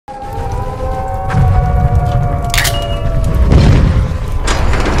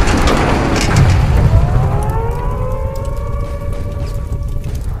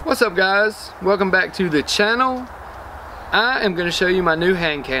What's up, guys? Welcome back to the channel. I am going to show you my new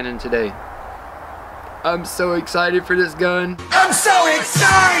hand cannon today. I'm so excited for this gun. I'm so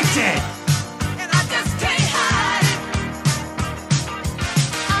excited! And I just can't hide it.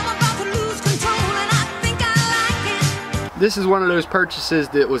 I'm about to lose control and I think I like it. This is one of those purchases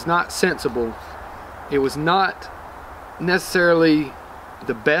that was not sensible. It was not necessarily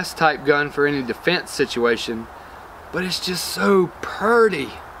the best type gun for any defense situation, but it's just so pretty.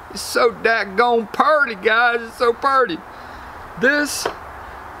 It's so daggone pretty, guys. It's so pretty. This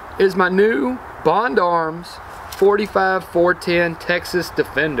is my new Bond Arms 45-410 Texas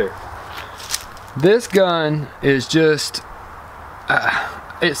Defender. This gun is just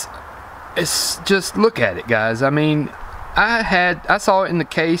it's just, look at it, guys. I mean, I saw it in the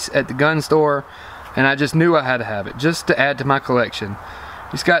case at the gun store and I just knew I had to have it just to add to my collection.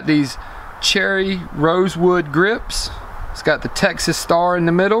 It's got these cherry rosewood grips. It's got the Texas star in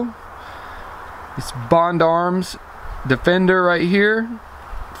the middle. It's Bond Arms Defender right here.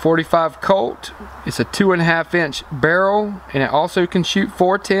 45 Colt. It's a 2.5-inch barrel, and it also can shoot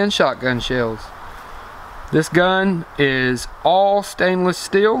 410 shotgun shells. This gun is all stainless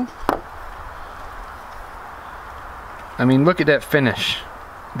steel. I mean, look at that finish.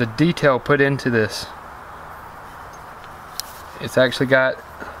 The detail put into this. It's actually got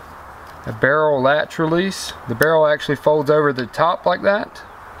a barrel latch release. The barrel actually folds over the top like that.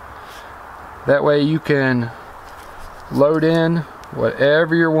 That way you can load in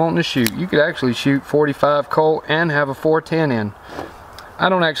whatever you're wanting to shoot. You could actually shoot 45 Colt and have a 410 in. I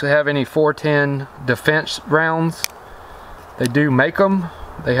don't actually have any 410 defense rounds. They do make them.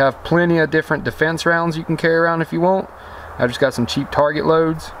 They have plenty of different defense rounds you can carry around if you want. I just got some cheap target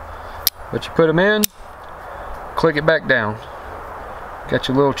loads. But you put them in, click it back down. Got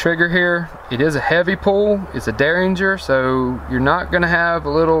your little trigger here. It is a heavy pull. It's a Derringer, so you're not going to have a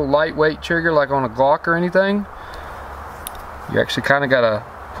little lightweight trigger like on a Glock or anything. You actually kind of got to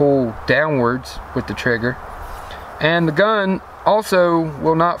pull downwards with the trigger. And the gun also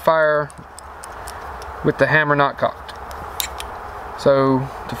will not fire with the hammer not cocked. So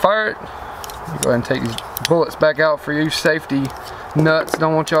to fire it, you go ahead and take these bullets back out for you safety nuts.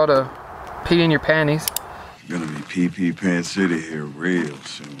 Don't want y'all to pee in your panties. Gonna be pee pants city here real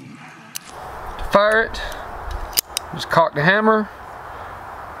soon. To fire it, just cock the hammer.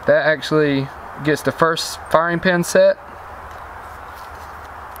 That actually gets the first firing pin set.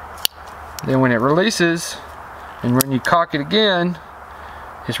 Then when it releases, and when you cock it again,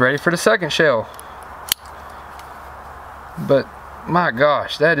 it's ready for the second shell. But my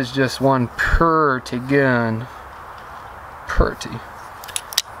gosh, that is just one pretty gun. Pretty.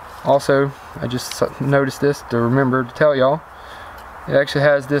 Also, I just noticed this to remember to tell y'all. It actually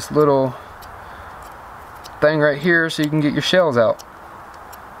has this little thing right here so you can get your shells out.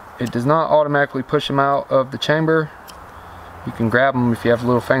 It does not automatically push them out of the chamber. You can grab them if you have a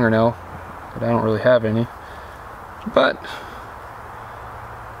little fingernail, but I don't really have any. But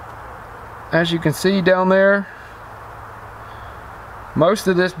as you can see down there, most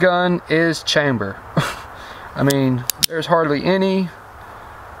of this gun is chamber. I mean, there's hardly any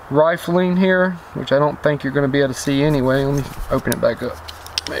rifling here, which I don't think you're going to be able to see anyway. Let me open it back up.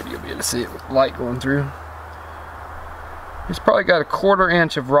 Maybe you'll be able to see it with light going through. It's probably got a 1/4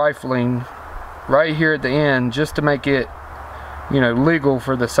 inch of rifling right here at the end just to make it, you know, legal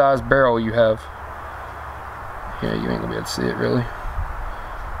for the size barrel you have. Yeah, you ain't going to be able to see it really.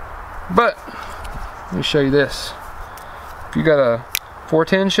 But let me show you this. If you got a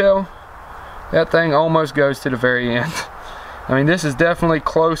 410 shell, that thing almost goes to the very end. I mean, this is definitely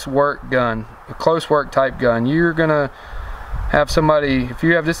close work gun, a close work type gun. You're gonna have somebody, if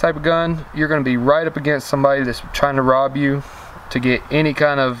you have this type of gun, you're gonna be right up against somebody that's trying to rob you to get any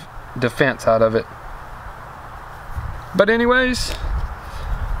kind of defense out of it. But anyways,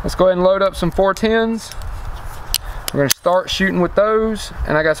 let's go ahead and load up some 410s. We're gonna start shooting with those,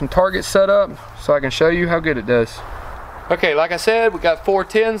 and I got some targets set up so I can show you how good it does. Okay, like I said, we got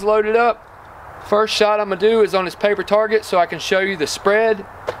 410s loaded up. First shot I'm gonna do is on this paper target so I can show you the spread.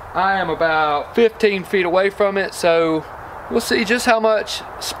 I am about 15 feet away from it, so we'll see just how much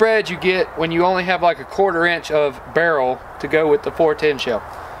spread you get when you only have like a 1/4 inch of barrel to go with the 410 shell.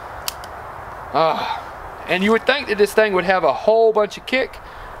 And you would think that this thing would have a whole bunch of kick,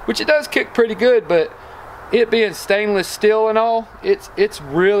 which it does kick pretty good, but it being stainless steel and all, it's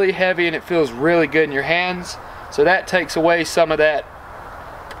really heavy and it feels really good in your hands. So that takes away some of that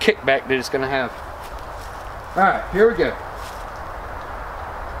kickback that it's going to have. Alright, here we go.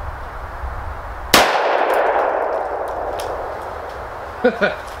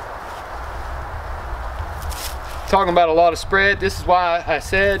 talking about a lot of spread. This is why I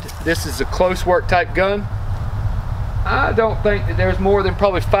said this is a close work type gun. I don't think that there's more than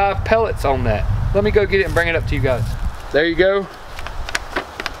probably 5 pellets on that. Let me go get it and bring it up to you guys. There you go.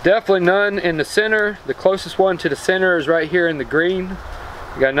 Definitely none in the center. The closest one to the center is right here in the green.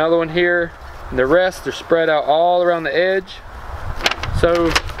 We got another one here, and the rest are spread out all around the edge.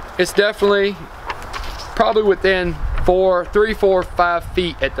 So it's definitely probably within 3, 4, 5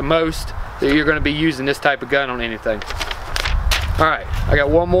 feet at the most that you're going to be using this type of gun on anything. All right, I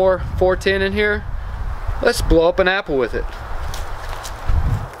got one more 410 in here. Let's blow up an apple with it.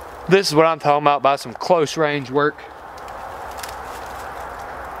 This is what I'm talking about by some close range work.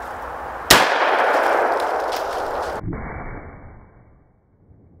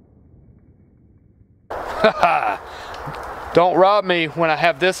 Don't rob me when I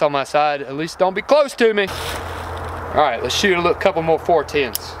have this on my side. At least don't be close to me. All right, let's shoot a couple more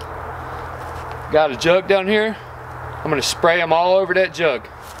 410s. Got a jug down here. I'm gonna spray them all over that jug.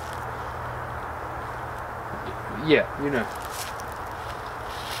 Yeah, you know.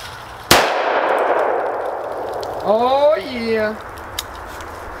 Oh yeah.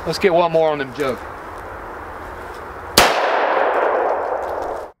 Let's get one more on them jug.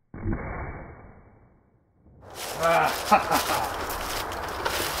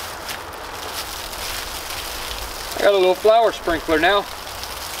 I got a little flower sprinkler now.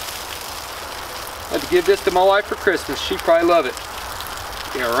 I had to give this to my wife for Christmas. She'd probably love it.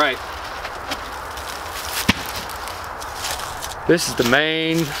 Yeah, right. This is the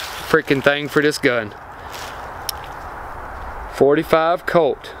main freaking thing for this gun. 45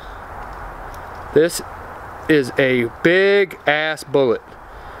 Colt. This is a big ass bullet.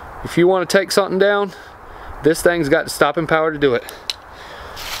 If you want to take something down, this thing's got the stopping power to do it.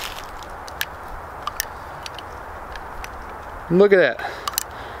 And look at that.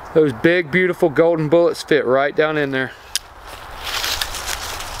 Those big, beautiful golden bullets fit right down in there.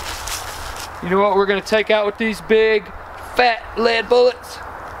 You know what we're gonna take out with these big, fat lead bullets?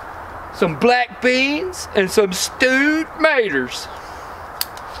 Some black beans and some stewed maters.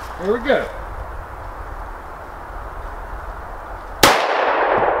 Here we go.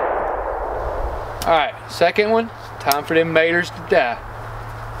 Alright, second one. Time for them maters to die.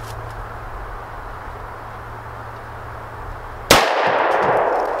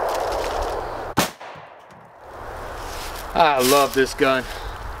 I love this gun.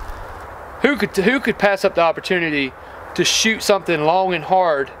 Who could pass up the opportunity to shoot something long and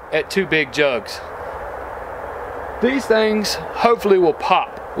hard at 2 big jugs? These things hopefully will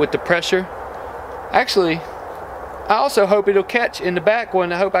pop with the pressure. Actually, I also hope it'll catch in the back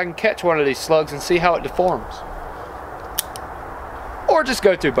one. I hope I can catch one of these slugs and see how it deforms. Or just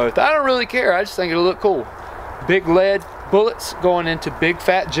go through both. I don't really care. I just think it'll look cool. Big lead bullets going into big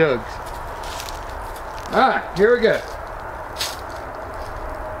fat jugs. Alright, here we go.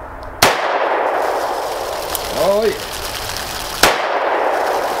 Oh yeah.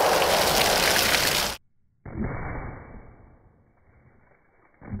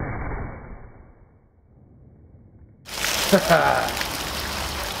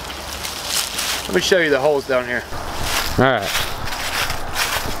 Let me show you the holes down here. Alright.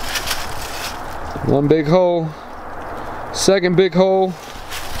 One big hole. Second big hole.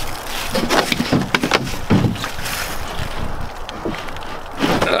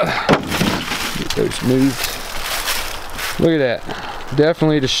 Get those moved. Look at that.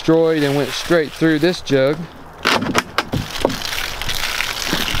 Definitely destroyed and went straight through this jug.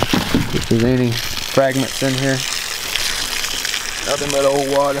 If there's any fragments in here. Nothing but old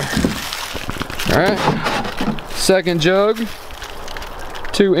water. Alright. Second jug.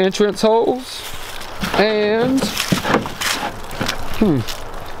 2 entrance holes. And we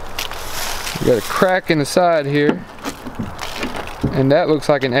got a crack in the side here. And that looks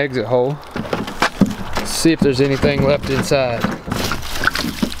like an exit hole. Let's see if there's anything left inside.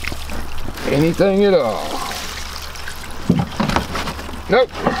 Anything at all. Nope.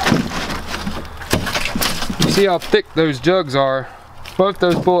 You see how thick those jugs are. Both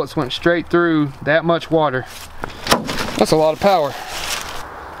those bullets went straight through that much water. That's a lot of power.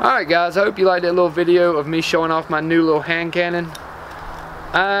 Alright guys, I hope you liked that little video of me showing off my new little hand cannon.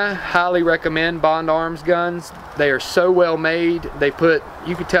 I highly recommend Bond Arms guns. They are so well made.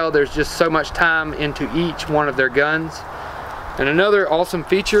 You can tell there's just so much time into each one of their guns. And another awesome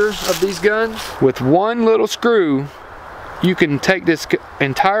feature of these guns, with one little screw, you can take this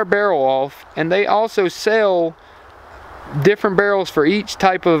entire barrel off, and they also sell different barrels for each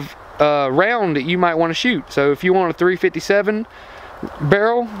type of round that you might want to shoot. So if you want a 357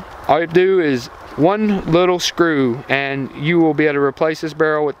 barrel, all you have to do is one little screw and you will be able to replace this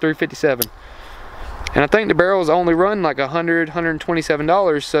barrel with 357. And I think the barrels only run like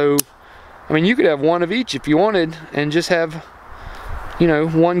 $127, so I mean, you could have one of each if you wanted, and just have, you know,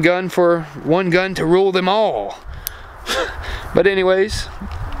 one gun to rule them all. But anyways,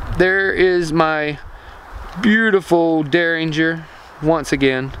 there is my beautiful Derringer once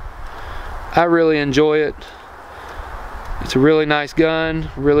again. I really enjoy it. It's a really nice gun,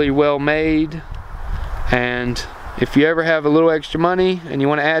 really well made, and if you ever have a little extra money and you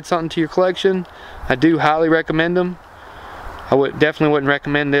want to add something to your collection, I do highly recommend them. I definitely wouldn't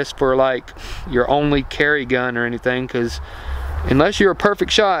recommend this for like your only carry gun or anything, because unless you're a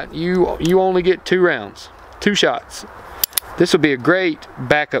perfect shot, you only get 2 rounds, 2 shots. This would be a great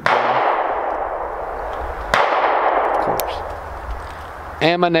backup gun. Of course.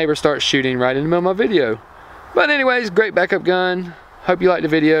 And my neighbor starts shooting right in the middle of my video. But anyways, great backup gun. Hope you liked the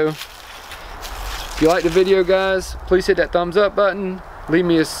video. If you liked the video, guys, please hit that thumbs up button. Leave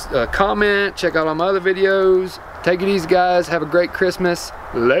me a comment. Check out all my other videos. Take it easy, guys. Have a great Christmas.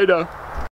 Later.